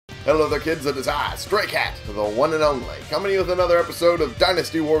Hello there kids, it is I, Stray Cat, the one and only, coming to you with another episode of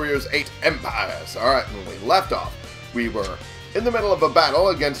Dynasty Warriors 8 Empires. Alright, when we left off, we were in the middle of a battle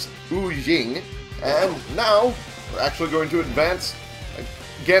against Wu Jing, and now we're actually going to advance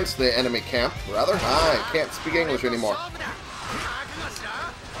against the enemy camp, rather. I can't speak English anymore.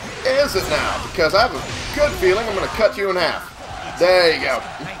 Is it now? Because I have a good feeling I'm going to cut you in half. There you go.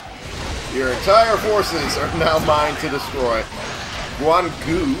 Your entire forces are now mine to destroy.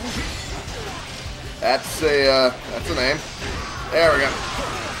 Guangu. That's a name. There we go.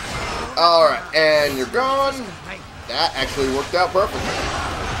 Alright, and you're gone. That actually worked out perfectly.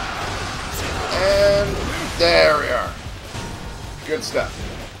 And there we are. Good stuff.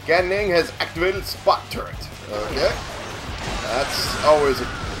 Gan Ning has activated spot turret. Okay. That's always a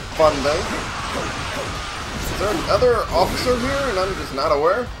fun thing. Is there another officer here and I'm just not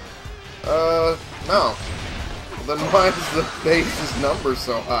aware? No. Well, then why is the base's number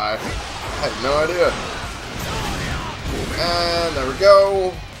so high? I have no idea. And there we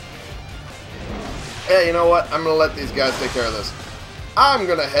go. Hey, you know what? I'm going to let these guys take care of this. I'm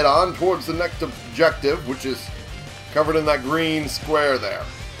going to head on towards the next objective, which is covered in that green square there.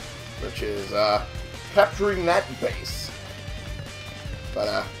 Which is, capturing that base.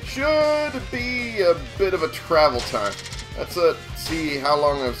 But, should be a bit of a travel time. Let's, see how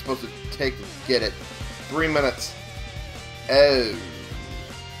long I'm supposed to take to get it. 3 minutes. Oh.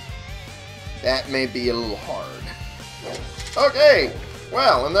 That may be a little hard. Okay.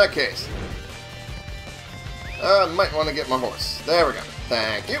 Well, in that case. Might want to get my horse. There we go.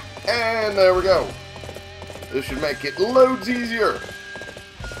 Thank you. And there we go. This should make it loads easier.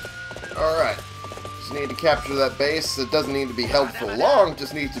 Alright. Just need to capture that base. It doesn't need to be held for long.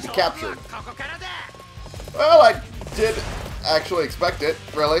 Just needs to be captured. Well, I did actually expect it,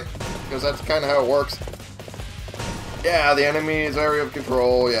 really. Because that's kind of how it works. Yeah, the enemy's area of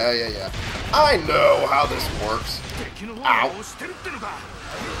control. Yeah. I know how this works. Ow.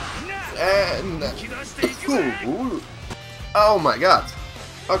 And... Ooh. Oh my god.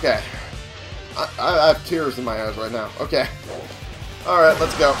 Okay. I have tears in my eyes right now. Okay. Alright,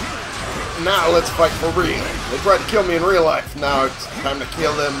 let's go. Now let's fight for real. They tried to kill me in real life. Now it's time to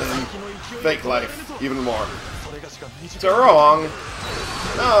kill them in fake life. Even more. It's wrong.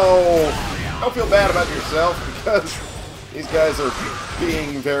 No. Don't feel bad about yourself because these guys are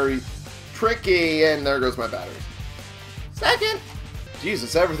being very tricky. And there goes my battery. Second.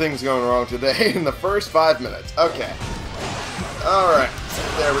 Jesus, everything's going wrong today in the first 5 minutes. Okay. Alright.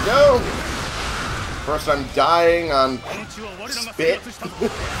 There we go. First I'm dying on spit.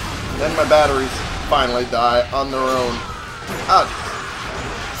 Then my batteries finally die on their own. Oh,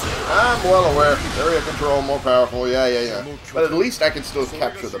 I'm well aware. Area control, more powerful. Yeah. But at least I can still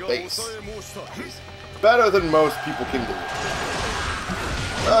capture the base. Better than most people can do.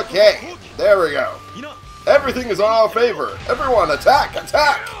 Okay. There we go. Everything is in our favor. Everyone, attack!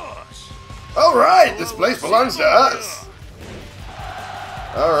 Attack! Alright, this place belongs to us.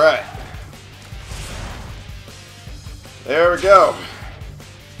 Alright. There we go.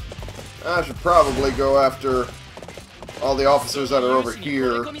 I should probably go after all the officers that are over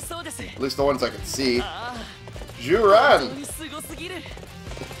here. At least the ones I can see. Juran!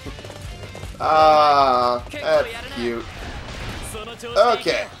 Ah, that's cute.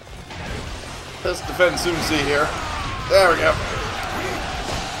 Okay. Let's defend Sun Jian here. There we go.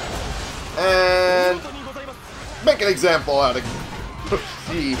 And make an example out of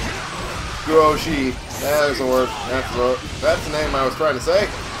Guoshi. Guoshi. That's the word. That's the name I was trying to say.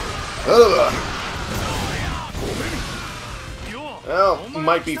 Ugh. Well,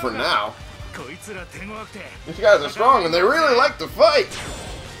 might be for now. These guys are strong and they really like to fight.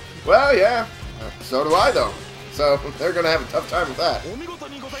 Well, yeah. So do I, though. So they're gonna have a tough time with that.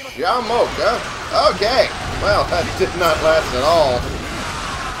 Xiaomoka. Okay. Well, that did not last at all.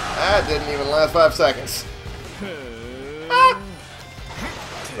 That didn't even last 5 seconds. Ah.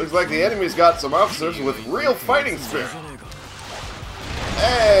 Looks like the enemy's got some officers with real fighting spirit.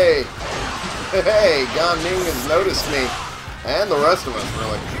 Hey! Hey, Gan Ning has noticed me. And the rest of us,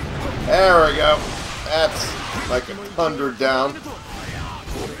 really. There we go. That's like 100 down.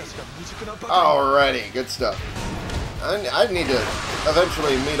 Alrighty, good stuff. I need to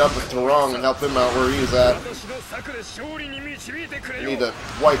eventually meet up with Tarong and help him out where he's at. I need to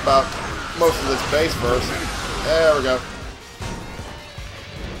wipe out most of this base first. There we go.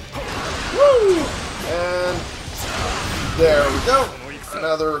 Woo! And there we go.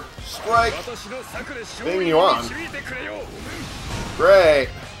 Another strike. Bing Yuan. Great.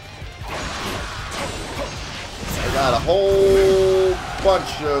 I got a whole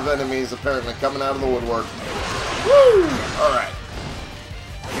bunch of enemies apparently coming out of the woodwork. Woo! Alright.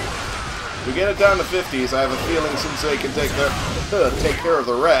 We get it down to 50s. I have a feeling Sensei can take care of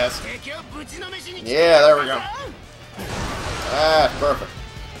the rest. Yeah, there we go. Ah, perfect.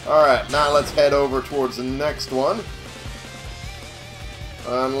 Alright, now let's head over towards the next one.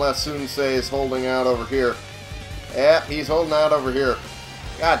 Unless Sensei is holding out over here. Yep, he's holding out over here.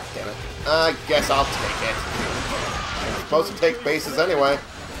 God damn it. I guess I'll take it. I'm supposed to take bases anyway.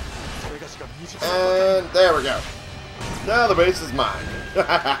 And there we go. Now the base is mine.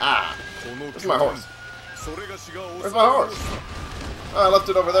 Where's my horse? Where's my horse? Oh, I left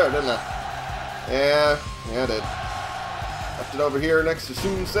it over there, didn't I? Yeah, I did. Left it over here next to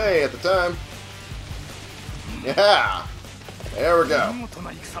Sensei at the time. Yeah! There we go.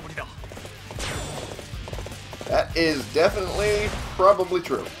 That is definitely, probably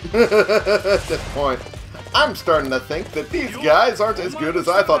true. At this point. I'm starting to think that these guys aren't as good as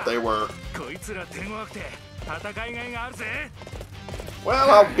I thought they were. Well,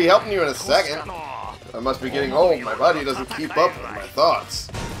 I'll be helping you in a second. I must be getting old. My body doesn't keep up with my thoughts.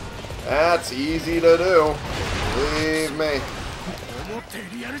 That's easy to do. Believe me.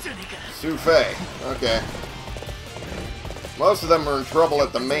 Sufei. Okay. Most of them are in trouble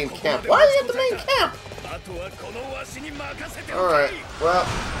at the main camp. Why are you at the main camp? Alright, well.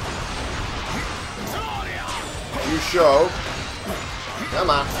 You show. Come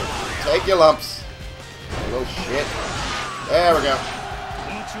on. Take your lumps. Little shit. There we go.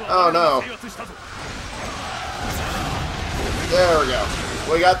 Oh no. There we go.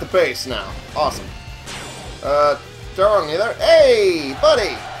 We got the base now. Awesome. Turong, you there? Hey,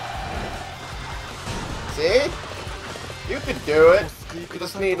 buddy! See? You can do it. You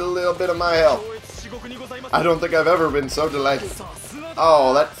just need a little bit of my help. I don't think I've ever been so delighted.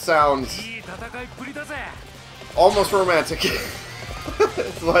 Oh, that sounds almost romantic.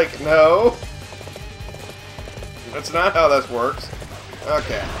 It's like, no. That's not how this works.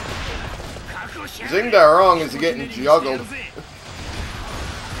 Okay. Xingdarong is getting juggled.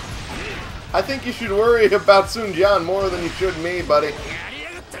 I think you should worry about Sun Jian more than you should me, buddy.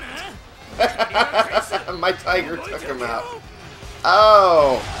 My tiger took him out.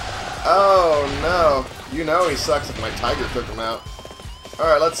 Oh. Oh, no. You know he sucks if my tiger took him out.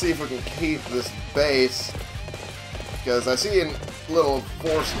 Alright, let's see if we can keep this base. Because I see a little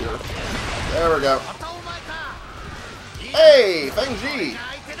force here. There we go. Hey, Feng Ji!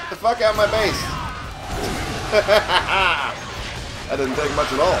 Get the fuck out of my base. That didn't take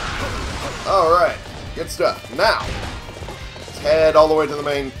much at all. Alright, good stuff. Now, let's head all the way to the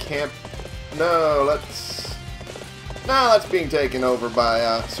main camp. No, that's being taken over by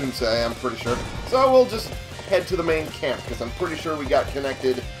Sensei, I'm pretty sure. So we'll just head to the main camp, because I'm pretty sure we got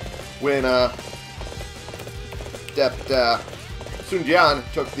connected when Sun Jian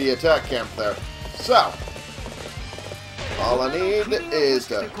took the attack camp there. So, all I need is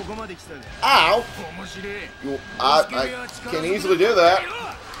to... Ow! I can easily do that.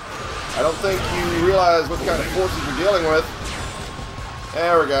 I don't think you realize what kind of forces you're dealing with.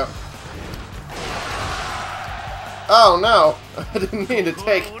 There we go. Oh no! I didn't mean to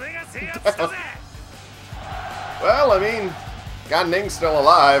take down. Well, I mean, Gan Ning's still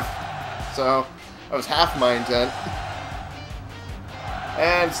alive, so that was half my intent.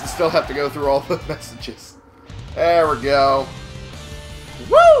 And still have to go through all the messages. There we go.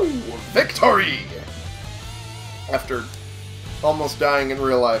 Woo! Victory! After almost dying in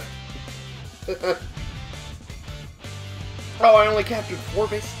real life. Oh, I only captured 4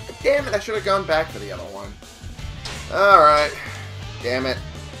 bases. Damn it, I should have gone back for the other one. Alright. Damn it.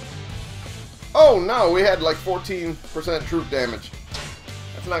 Oh no, we had like 14% troop damage.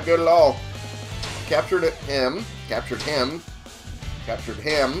 That's not good at all. Captured him. Captured him. Captured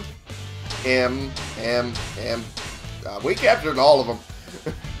him. Him. We captured all of them.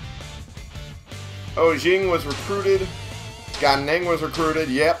 Oh, Jing was recruited. Gan Ning was recruited.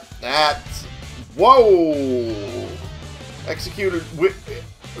 Yep, that's... Whoa! Executed... Who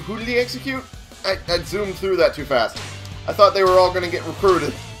did he execute? I zoomed through that too fast. I thought they were all going to get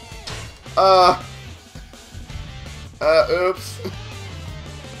recruited. Oops.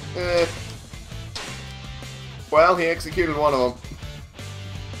 Well, he executed one of them.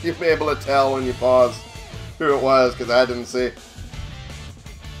 You'll be able to tell when you pause who it was, because I didn't see.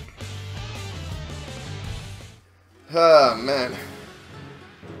 Oh, man.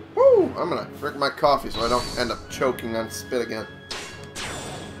 Woo! I'm going to drink my coffee so I don't end up choking on spit again.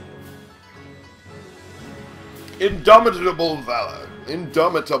 Indomitable valor.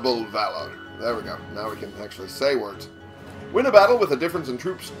 Indomitable valor. There we go. Now we can actually say words. Win a battle with a difference in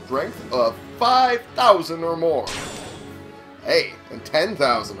troop strength of 5,000 or more. Hey, and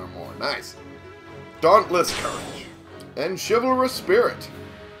 10,000 or more. Nice. Dauntless courage. And chivalrous spirit.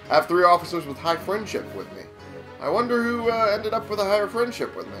 I have 3 officers with high friendship with me. I wonder who ended up with a higher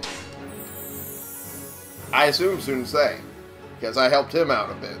friendship with me. I assume Sun Jian, because I helped him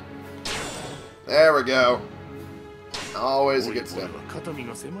out a bit. There we go. Always a good step.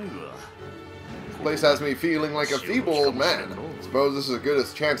 This place has me feeling like a feeble old man. Suppose this is as good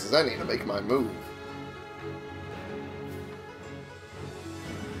a chance as any to make my move.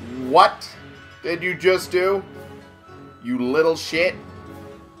 What did you just do? You little shit.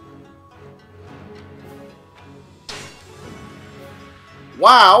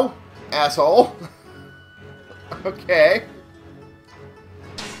 Wow, asshole. Okay.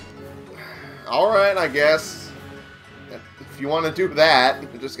 Alright, I guess. If you want to do that,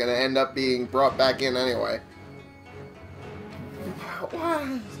 you're just going to end up being brought back in anyway.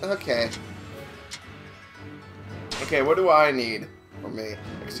 What? Okay. Okay, what do I need from me?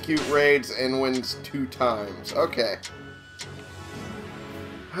 Execute raids and wins 2 times. Okay.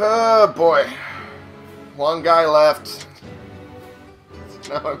 Oh, boy. One guy left.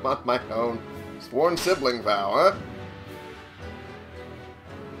 Now I'm on my own. Sworn sibling vow, huh?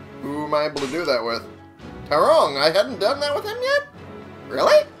 Who am I able to do that with? Tarong, I hadn't done that with him yet?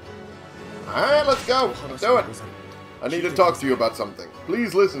 Really? Alright, let's go. Let's do it. I need to talk to you about something.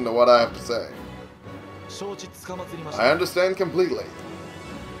 Please listen to what I have to say. I understand completely.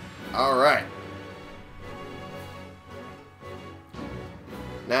 Alright.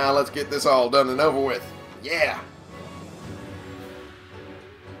 Now let's get this all done and over with. Yeah!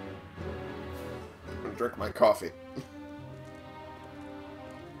 I'm gonna drink my coffee.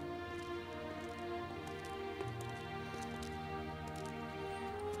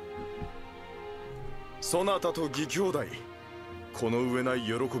 そなたと義兄弟、この上ない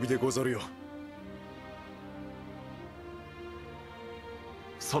喜びでござるよ。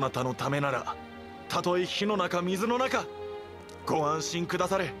そなたのためなら、たとえ火の中水の中、ご安心くだ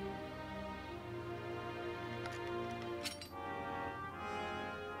され。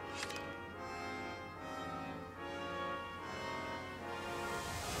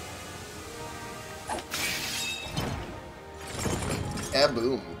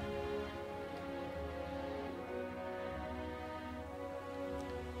Boom.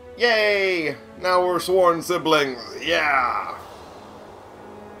 Yay! Now we're sworn siblings. Yeah!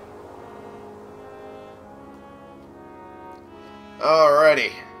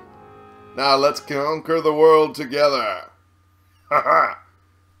 Alrighty. Now let's conquer the world together. Haha.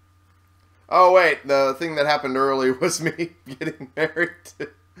 Oh wait, the thing that happened earlier was me getting married to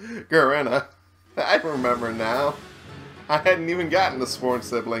Garena. I remember now. I hadn't even gotten the sworn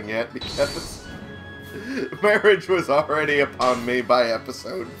sibling yet because marriage was already upon me by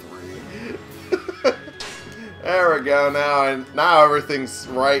episode 3. There we go now, and now everything's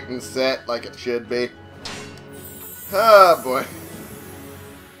right and set like it should be. Oh boy.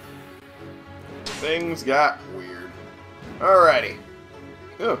 Things got weird. Alrighty.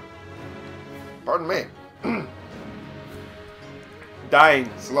 Ooh. Pardon me. Dying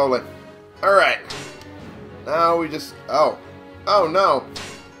slowly. Alright. Now we just... Oh. Oh no.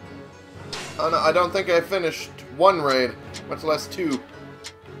 Oh no, I don't think I finished 1 raid. Much less 2.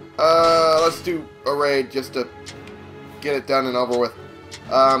 Let's do a raid just to get it done and over with.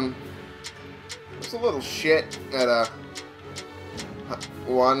 There's a little shit at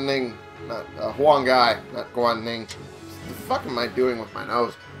Guanning. Not Huang Gai, not Guanning. What the fuck am I doing with my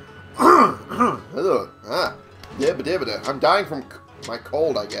nose? I'm dying from my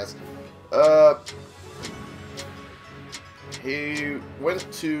cold, I guess. He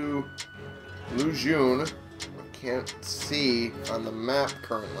went to Lujun. I can't see on the map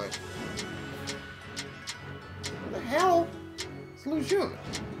currently. Where the hell is Lujun?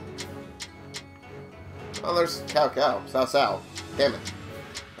 Oh, there's Cao Cao. Cao Cao. Damn it.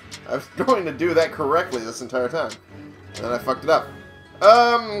 I was going to do that correctly this entire time. And then I fucked it up.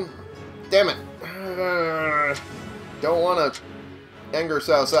 Damn it. Don't want to anger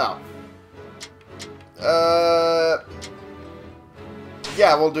Cao Cao.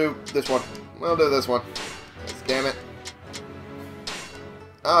 Yeah, we'll do this one. We'll do this one. Damn it.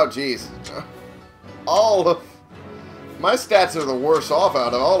 Oh, jeez. All of... My stats are the worst off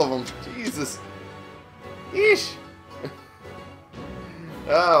out of all of them. Jesus. Yeesh.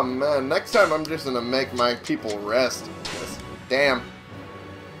 Oh, man. Next time I'm just gonna make my people rest. Because, damn.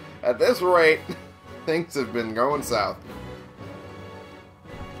 At this rate, things have been going south.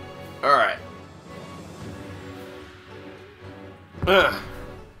 Alright.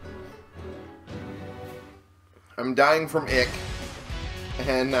 I'm dying from ick,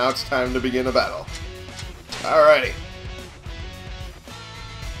 and now it's time to begin a battle. Alrighty.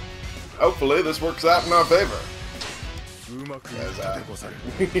 Hopefully this works out in our favor.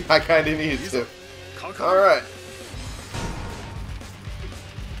 I kind of need to. Alright.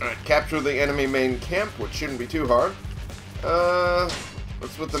 Alright, capture the enemy main camp, which shouldn't be too hard.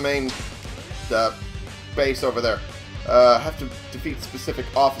 What's with the main base over there? Have to defeat specific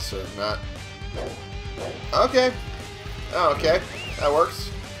officer, not... Okay. Okay, that works.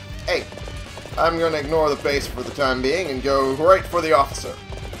 Hey, I'm going to ignore the base for the time being and go right for the officer.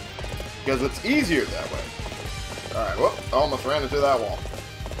 Because it's easier that way. Alright, whoop, almost ran into that wall.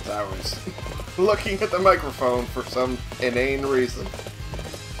 I was looking at the microphone for some inane reason.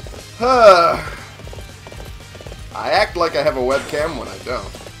 I act like I have a webcam when I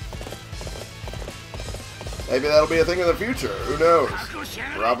don't. Maybe that'll be a thing in the future. Who knows?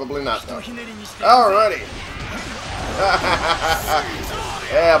 Probably not, though. Alrighty.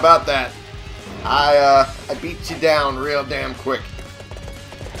 Yeah, about that. I beat you down real damn quick.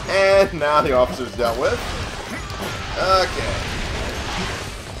 And now the officer's dealt with. Okay.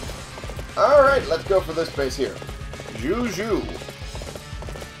 Alright, let's go for this base here. Juju.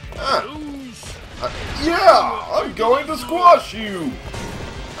 Yeah! I'm going to squash you!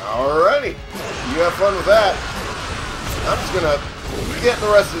 Alrighty. You have fun with that. I'm just gonna get the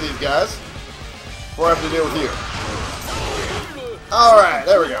rest of these guys before I have to deal with you. Alright,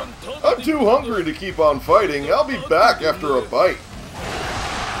 there we go. I'm too hungry to keep on fighting. I'll be back after a bite.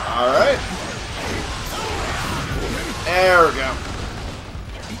 Alright. There we go.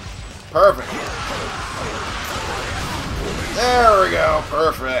 Perfect. There we go.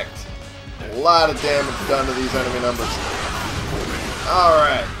 Perfect. A lot of damage done to these enemy numbers.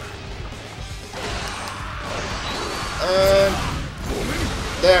 Alright. And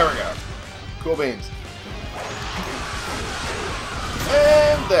there we go. Cool beans.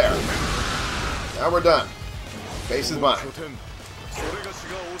 And there. Now we're done. Base is mine.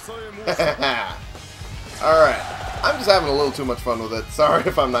 Alright. I'm just having a little too much fun with it. Sorry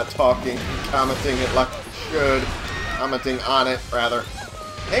if I'm not talking, commenting it like I should. Commenting on it, rather.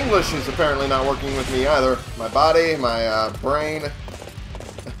 English is apparently not working with me either. My body, my brain,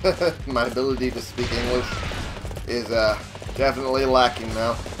 my ability to speak English is definitely lacking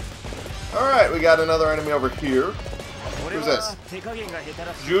now. Alright, we got another enemy over here. Who's this?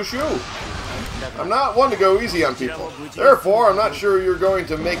 Jushu. I'm not one to go easy on people. Therefore, I'm not sure you're going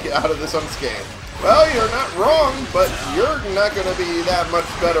to make it out of this unscathed. Well, you're not wrong, but you're not going to be that much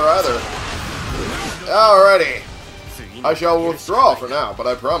better either. Alrighty. I shall withdraw for now, but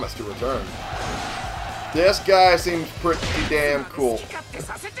I promise to return. This guy seems pretty damn cool.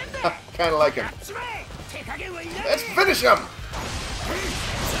 Kinda like him. Let's finish him!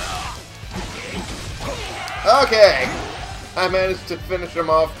 Okay. I managed to finish him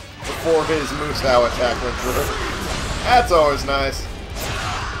off before his Musou attack went through. That's always nice.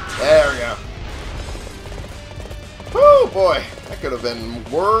 There we go. Whoo, boy. That could have been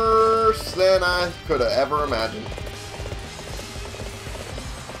worse than I could have ever imagined.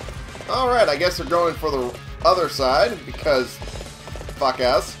 Alright, I guess they're going for the other side, because fuck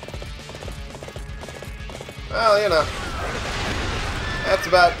us. Well, you know. That's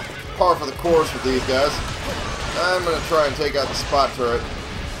about par for the course with these guys. I'm going to try and take out the spot turret.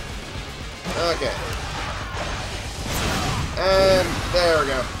 Okay. And there we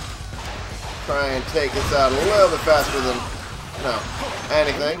go. Try and take this out a little bit faster than,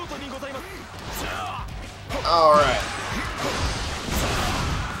 anything. Alright.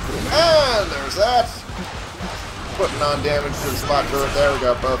 And there's that. Putting on damage to the spot turret. There we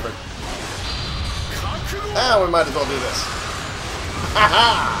go. Perfect. And we might as well do this.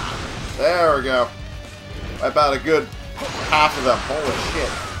 Haha! There we go. Wipe out a good half of them. Holy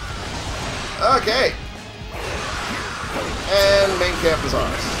shit. Okay. And main camp is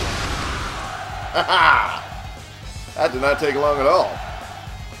ours. Haha! That did not take long at all.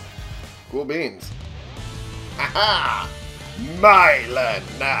 Cool beans. Haha! My land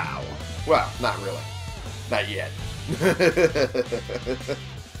now. Well, not really. Not yet.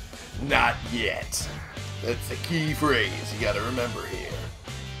 Not yet. That's the key phrase you gotta remember here.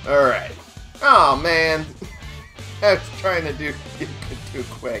 Alright. Oh man. I was trying to do it too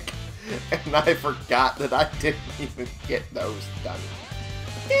quick. And I forgot that I didn't even get those done.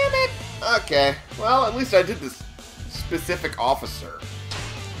 Damn it. Okay. Well, at least I did this specific officer.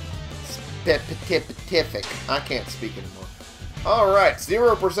 Specific. I can't speak anymore. Alright,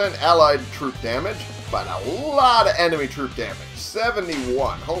 0% allied troop damage, but a lot of enemy troop damage.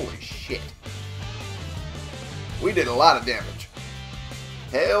 71. Holy shit. We did a lot of damage.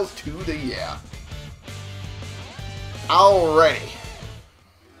 Hails to the yeah. Alrighty.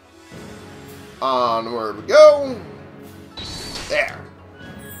 Onward we go. There.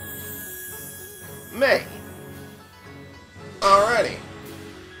 May. Alrighty.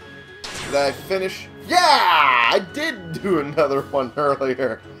 Did I finish? Yeah! I did do another one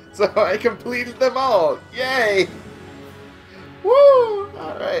earlier. So I completed them all. Yay! Woo!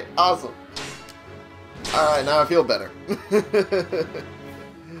 Alright, awesome. Alright, now I feel better.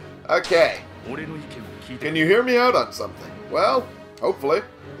 Okay. Can you hear me out on something? Well, hopefully.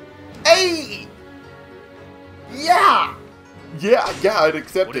 Hey! Yeah! Yeah, I'd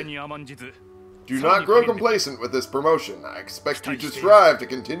accept it. Do not grow complacent with this promotion. I expect you to strive to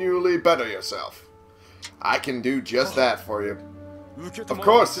continually better yourself. I can do just that for you. Of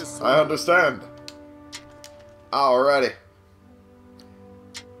course, I understand. Alrighty.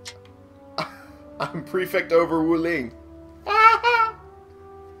 I'm Prefect over Wuling. I'm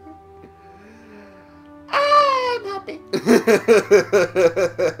happy.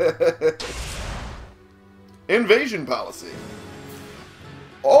 Invasion policy.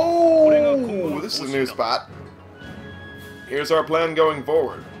 Oh, this is a new spot. Here's our plan going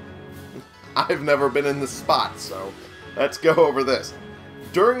forward. I've never been in this spot, so let's go over this.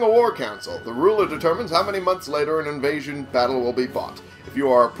 During a war council, the ruler determines how many months later an invasion battle will be fought. If you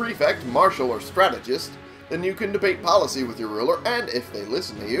are a prefect, marshal, or strategist, then you can debate policy with your ruler, and if they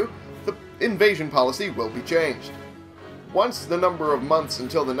listen to you, the invasion policy will be changed. Once the number of months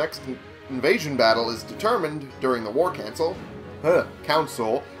until the next invasion battle is determined during the war council,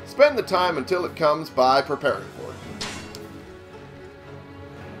 spend the time until it comes by preparing for it.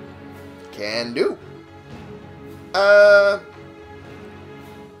 Can do.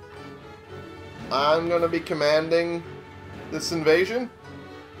 I'm gonna be commanding this invasion.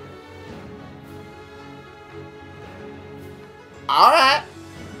 Alright.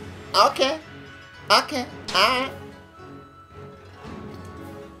 Okay. Alright.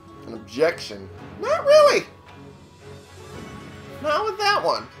 An objection. Not really. Not with that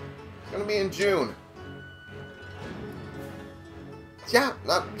one. It's gonna be in June. Yeah,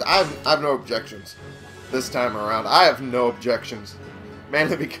 I have no objections. This time around, I have no objections.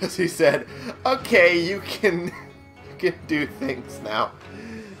 Mainly because he said, okay, you can do things now.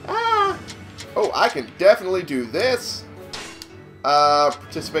 Oh, I can definitely do this.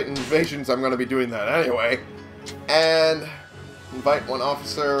 Participate in invasions, I'm going to be doing that anyway. And invite one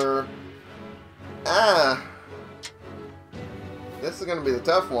officer. This is going to be the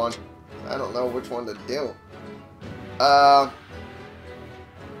tough one. I don't know which one to do.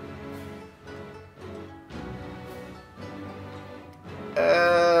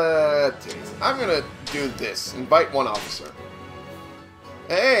 I'm gonna do this. Invite one officer.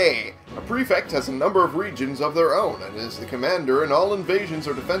 Hey! A prefect has a number of regions of their own and is the commander in all invasions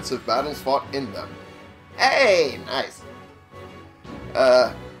or defensive battles fought in them. Hey! Nice.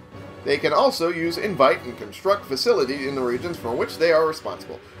 They can also use invite and construct facilities in the regions for which they are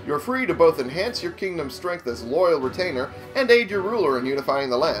responsible. You're free to both enhance your kingdom's strength as loyal retainer and aid your ruler in unifying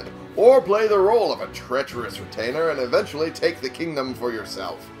the land, or play the role of a treacherous retainer and eventually take the kingdom for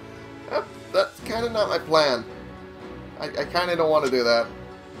yourself. That's kind of not my plan. I kind of don't want to do that.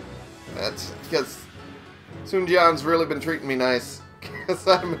 That's because Sun Jian's really been treating me nice, because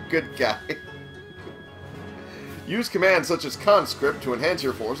I'm a good guy. Use commands such as conscript to enhance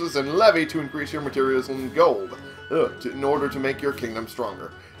your forces and levy to increase your materials and gold in order to make your kingdom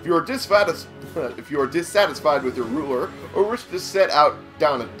stronger. If you are dissatisfied with your ruler or wish to set out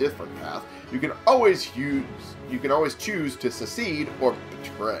down a different path, you can always choose to secede or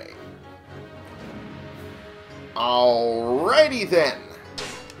betray. Alrighty then.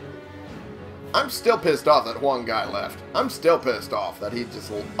 I'm still pissed off that one guy left. I'm still pissed off that he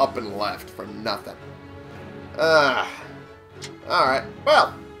just up and left for nothing. Alright,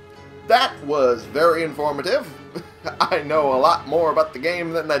 well, that was very informative. I know a lot more about the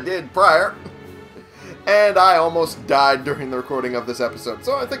game than I did prior. And I almost died during the recording of this episode,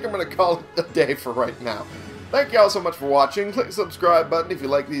 so I think I'm going to call it a day for right now. Thank you all so much for watching. Click the subscribe button if you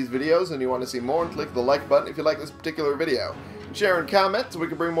like these videos and you want to see more, and click the like button if you like this particular video. Share and comment so we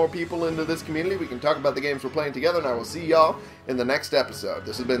can bring more people into this community. We can talk about the games we're playing together, and I will see y'all in the next episode.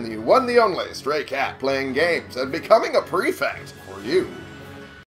 This has been the one, the only Stray Cat playing games and becoming a prefect for you.